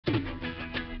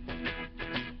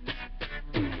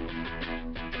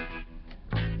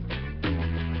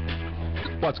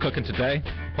What's cooking today?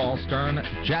 Paul Stern,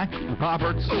 Jack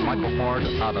Roberts, Michael Ford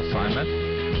on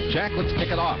assignment. Jack, let's kick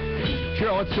it off.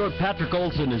 Sure, let's do it. Patrick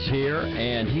Olson is here,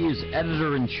 and he is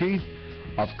editor-in-chief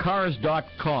of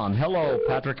Cars.com. Hello,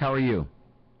 Patrick. How are you?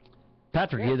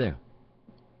 Patrick, you there?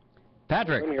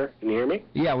 Patrick. I'm here. Can you hear me?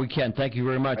 Yeah, we can. Thank you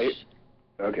very much.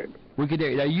 Okay. We could hear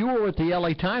you. Now, you were with the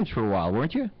LA Times for a while,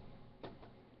 weren't you?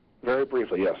 Very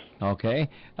briefly, yes. Okay.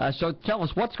 So tell us,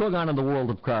 what's going on in the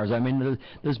world of cars? I mean,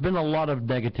 there's been a lot of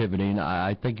negativity, and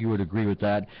I think you would agree with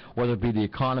that, whether it be the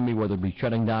economy, whether it be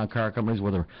shutting down car companies,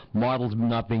 whether models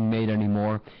not being made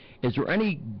anymore. Is there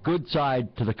any good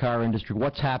side to the car industry?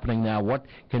 What's happening now? What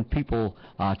can people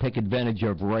take advantage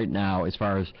of right now as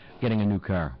far as getting a new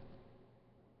car?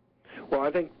 Well, I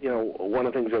think, one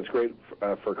of the things that's great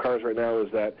for cars right now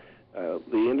is that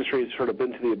the industry has sort of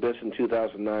been to the abyss in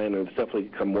 2009, and it's definitely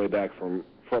come way back from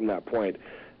that point.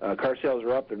 Car sales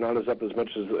are up. They're not as up as much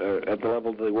as at the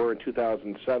level they were in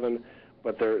 2007,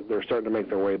 but they're starting to make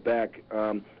their way back.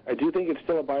 I do think it's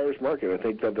still a buyer's market. I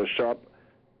think that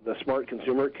the smart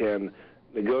consumer can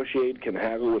negotiate, can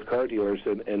haggle with car dealers,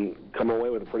 and come away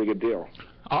with a pretty good deal.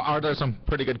 Are there some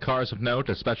pretty good cars of note,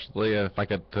 especially if I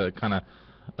could kind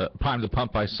of prime the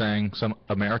pump by saying some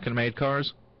American-made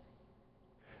cars?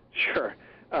 Sure.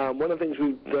 One of the things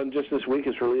we've done just this week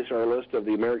is release our list of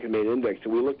the American-made index,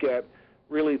 and we look at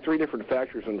really three different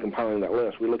factors in compiling that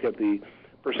list. We look at the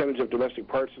percentage of domestic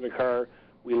parts in a car,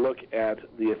 we look at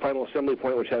the final assembly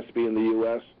point, which has to be in the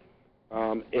U.S.,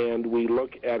 and we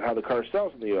look at how the car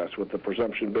sells in the U.S., with the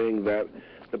presumption being that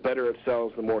the better it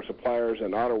sells, the more suppliers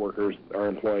and auto workers are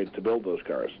employed to build those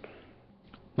cars.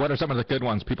 What are some of the good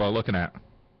ones people are looking at?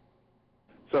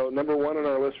 So number one on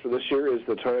our list for this year is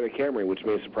the Toyota Camry, which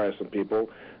may surprise some people.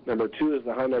 Number two is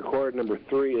the Honda Accord. Number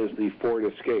three is the Ford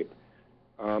Escape.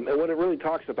 And what it really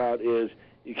talks about is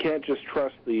you can't just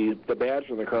trust the badge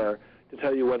on the car to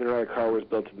tell you whether or not a car was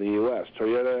built in the U.S.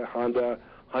 Toyota, Honda,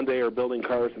 Hyundai are building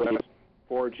cars in the U.S.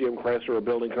 Ford, GM, Chrysler are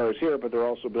building cars here, but they're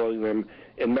also building them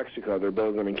in Mexico. They're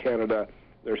building them in Canada.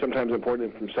 They're sometimes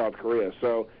imported from South Korea.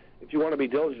 So if you want to be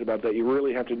diligent about that, you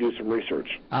really have to do some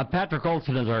research. Patrick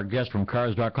Olson is our guest from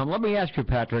Cars.com. Let me ask you,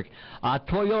 Patrick,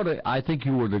 Toyota, I think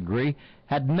you would agree,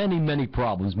 had many, many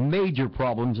problems, major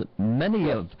problems.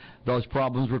 Many of those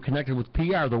problems were connected with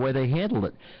PR, the way they handled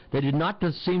it. They did not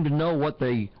just seem to know what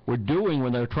they were doing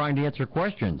when they were trying to answer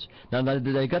questions. Now,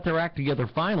 they got their act together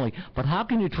finally, but how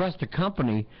can you trust a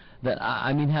company that,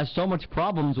 has so much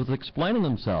problems with explaining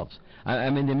themselves? The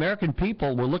American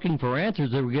people were looking for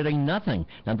answers. They were getting nothing.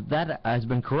 Now, that has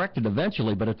been corrected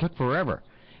eventually, but it took forever.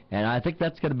 And I think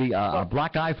that's going to be a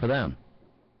black eye for them.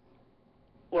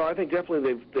 Well, I think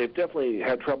definitely they've definitely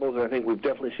had troubles, and I think we've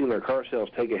definitely seen their car sales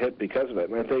take a hit because of it.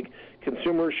 And I think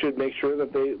consumers should make sure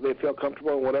that they feel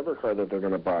comfortable in whatever car that they're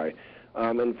going to buy.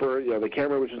 And for the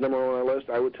Camry, which is number one on our list,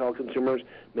 I would tell consumers,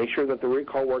 make sure that the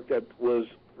recall work that was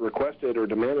requested or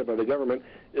demanded by the government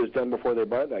is done before they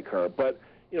buy that car. But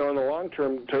in the long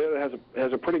term, Toyota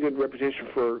has a pretty good reputation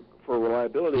for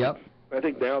reliability. Yep. I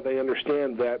think now they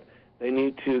understand that they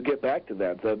need to get back to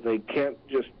that they can't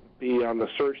just be on the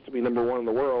search to be number one in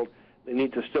the world. They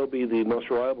need to still be the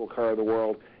most reliable car in the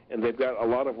world, and they've got a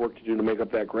lot of work to do to make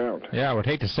up that ground. Yeah, I would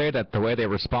hate to say that the way they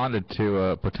responded to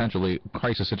a potentially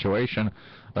crisis situation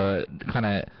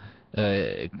kind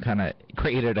of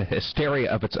created a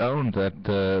hysteria of its own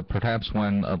that perhaps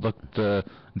when looked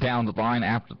down the line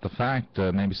after the fact,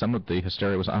 maybe some of the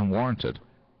hysteria was unwarranted.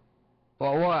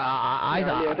 Well,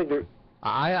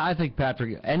 I think,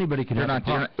 Patrick, anybody can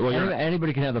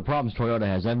anybody can have the problems Toyota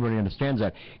has. Everybody understands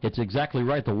that. It's exactly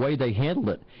right, the way they handled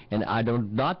it. And I do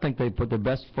not think they put their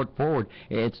best foot forward.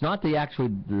 It's not the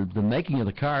making of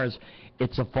the cars.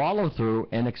 It's a follow-through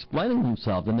and explaining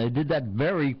themselves. And they did that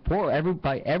very poor.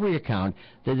 By every account,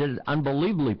 they did it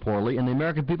unbelievably poorly. And the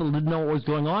American people didn't know what was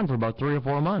going on for about 3 or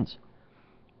 4 months.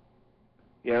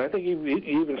 Yeah, I think you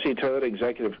even see Toyota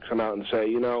executives come out and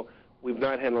say, we've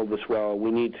not handled this well. We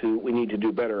need to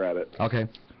do better at it. Okay.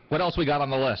 What else we got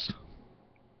on the list?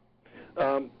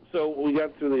 So we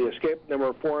got through the Escape.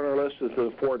 Number 4 on our list is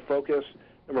the Ford Focus.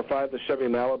 Number 5, the Chevy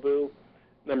Malibu.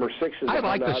 Number 6 is the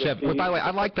Honda Odyssey. By the way,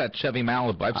 I like that Chevy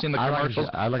Malibu. I've seen the commercials.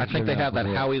 I think they have that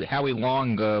Howie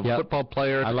Long football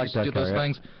player that used to do those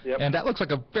things. Yep. And that looks like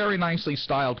a very nicely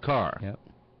styled car. Yep.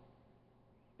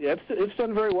 Yeah, it's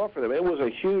done very well for them. It was a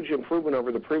huge improvement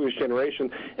over the previous generation,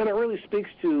 and it really speaks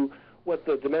to what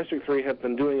the domestic three have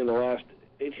been doing in the last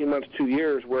 18 months, 2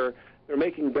 years, where they're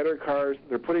making better cars,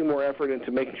 they're putting more effort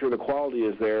into making sure the quality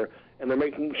is there, and they're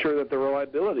making sure that the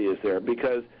reliability is there,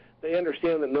 because they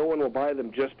understand that no one will buy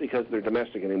them just because they're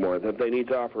domestic anymore, that they need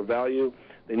to offer value,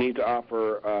 they need to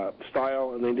offer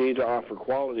style, and they need to offer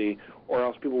quality, or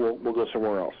else people will go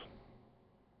somewhere else.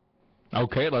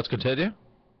 Okay, let's continue.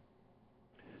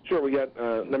 Sure, we got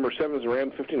number 7 is a Ram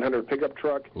 1500 pickup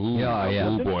truck. Ooh,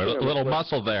 yeah. Oh, boy, a little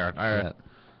muscle there. All right.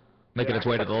 Making its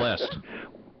way to the list.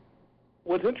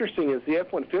 What's interesting is the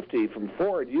F-150 from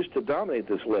Ford used to dominate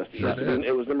this list.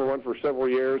 It was number 1 for several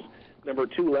years, number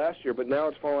 2 last year, but now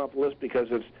it's fallen off the list because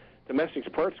its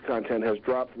domestic parts content has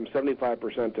dropped from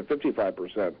 75% to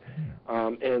 55%.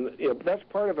 And that's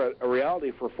part of a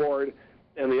reality for Ford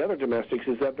and the other domestics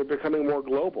is that they're becoming more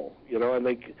global,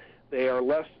 and they are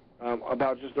less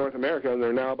about just North America, and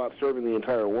they're now about serving the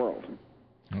entire world.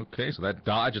 Okay, so that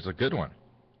Dodge is a good one.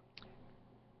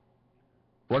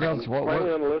 What else?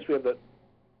 Finally on the list, we have the.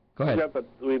 Go ahead.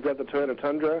 We've got the Toyota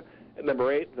Tundra at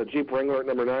number 8, the Jeep Wrangler at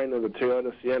number 9, and the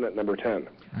Toyota Sienna at number 10.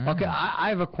 Okay, I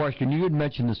have a question. You had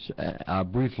mentioned this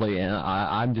briefly, and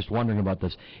I'm just wondering about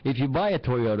this. If you buy a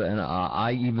Toyota,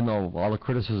 and even though all the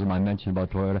criticism I mentioned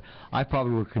about Toyota, I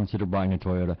probably would consider buying a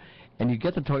Toyota, and you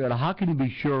get the Toyota, how can you be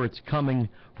sure it's coming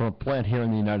from a plant here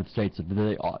in the United States?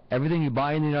 Everything you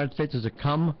buy in the United States, does it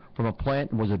come from a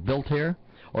plant? Was it built here,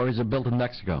 or is it built in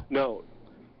Mexico? No.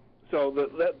 So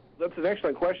that's an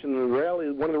excellent question. And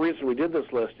really, one of the reasons we did this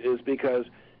list is because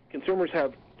consumers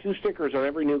have 2 stickers on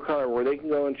every new car where they can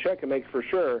go and check and make for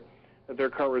sure that their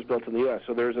car was built in the U.S.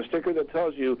 So there's a sticker that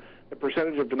tells you the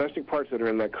percentage of domestic parts that are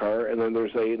in that car, and then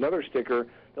there's another sticker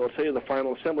that will tell you the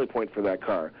final assembly point for that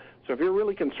car. So if you're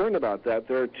really concerned about that,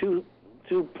 there are two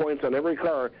points on every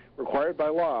car required by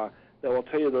law that will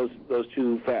tell you those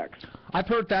 2 facts. I've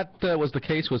heard that was the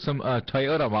case with some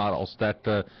Toyota models,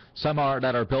 that some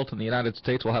that are built in the United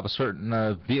States will have a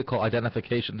certain vehicle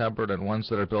identification number, and ones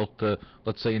that are built,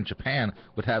 let's say in Japan,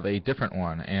 would have a different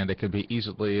one, and it could be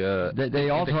easily they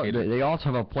also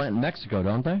have a plant in Mexico,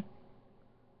 don't they?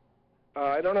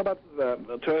 I don't know about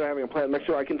the Toyota having a plant in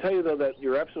Mexico. I can tell you, though, that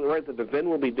you're absolutely right that the VIN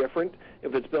will be different.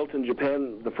 If it's built in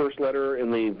Japan, the first letter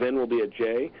in the VIN will be a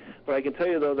J. But I can tell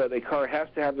you, though, that a car has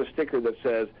to have the sticker that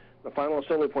says the final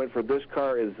assembly point for this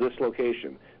car is this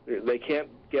location. They can't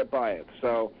get by it.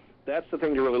 So that's the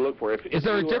thing to really look for. Is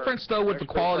there a difference, though, with the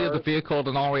quality of the vehicle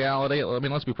in all reality? I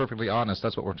mean, let's be perfectly honest.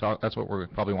 That's what we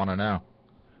probably want to know.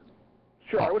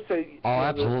 Sure, I would say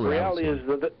absolutely. The reality is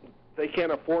that they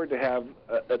can't afford to have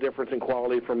a difference in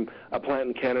quality from a plant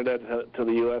in Canada to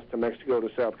the U.S. to Mexico to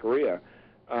South Korea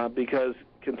because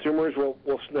consumers will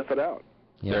sniff it out.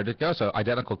 Yeah. There it goes. So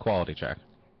identical quality check.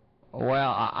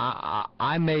 Well,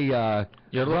 I may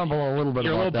grumble a little bit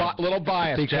about that. Little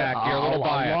biased, Jack. You're a little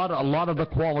biased. A lot of the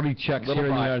quality checks here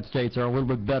in the United States are a little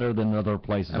bit better than other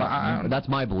places. That's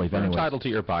my belief, anyway. You're entitled to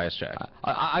your bias, Jack.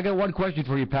 I got one question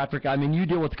for you, Patrick. I mean, you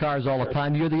deal with cars all the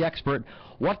time. You're the expert.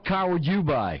 What car would you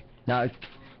buy? Now,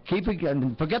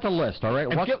 forget the list, all right?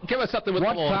 Give us something with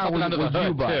what car would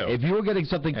you buy? too. If you were getting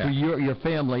something for your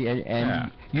family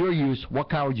and your use, what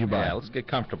car would you buy? Yeah, let's get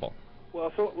comfortable.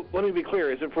 Well, so let me be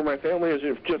clear. Is it for my family or is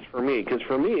it just for me? Because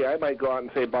for me, I might go out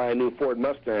and, say, buy a new Ford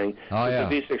Mustang with a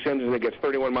V6 engine that gets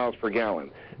 31 miles per gallon.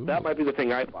 Ooh. That might be the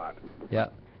thing I bought. Yeah.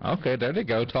 Okay, there you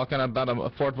go. Talking about a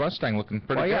Ford Mustang looking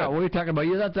pretty good. Yeah, what are you talking about?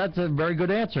 Yeah, that's a very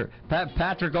good answer.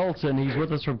 Patrick Olson, he's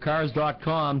with us from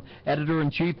Cars.com,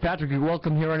 Editor-in-Chief. Patrick, you're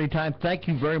welcome here anytime. Thank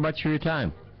you very much for your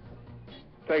time.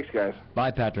 Thanks, guys. Bye,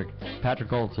 Patrick.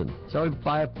 Patrick Olson. So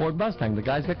buy a Ford Mustang. The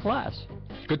guy's got class.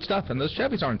 Good stuff, and those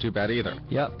Chevys aren't too bad either.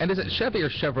 Yep. And is it Chevy or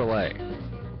Chevrolet?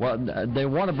 Well, they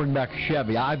want to bring back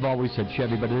Chevy. I've always said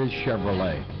Chevy, but it is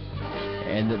Chevrolet.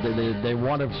 And they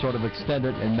want to sort of extend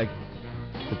it and make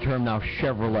the term now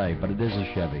Chevrolet, but it is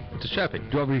a Chevy. It's a Chevy.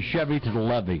 Drove your Chevy to the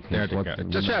levee. There you go.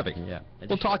 It's a Chevy. Yeah.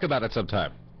 We'll talk about it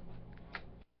sometime.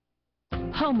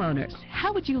 Homeowners,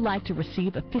 how would you like to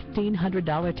receive a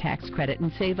 $1,500 tax credit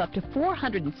and save up to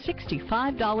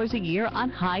 $465 a year on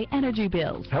high energy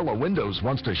bills? Pella Windows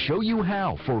wants to show you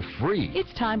how for free.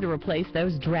 It's time to replace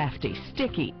those drafty,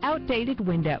 sticky, outdated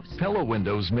windows. Pella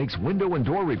Windows makes window and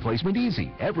door replacement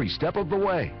easy every step of the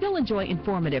way. You'll enjoy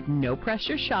informative,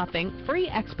 no-pressure shopping, free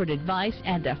expert advice,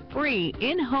 and a free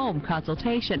in-home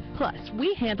consultation. Plus,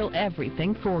 we handle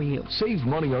everything for you. Save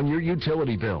money on your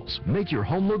utility bills, make your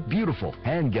home look beautiful,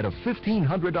 and get a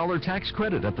 $1,500 tax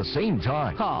credit at the same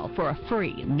time. Call for a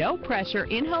free, no-pressure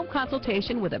in-home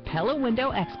consultation with a Pella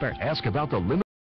Window expert. Ask about the limit.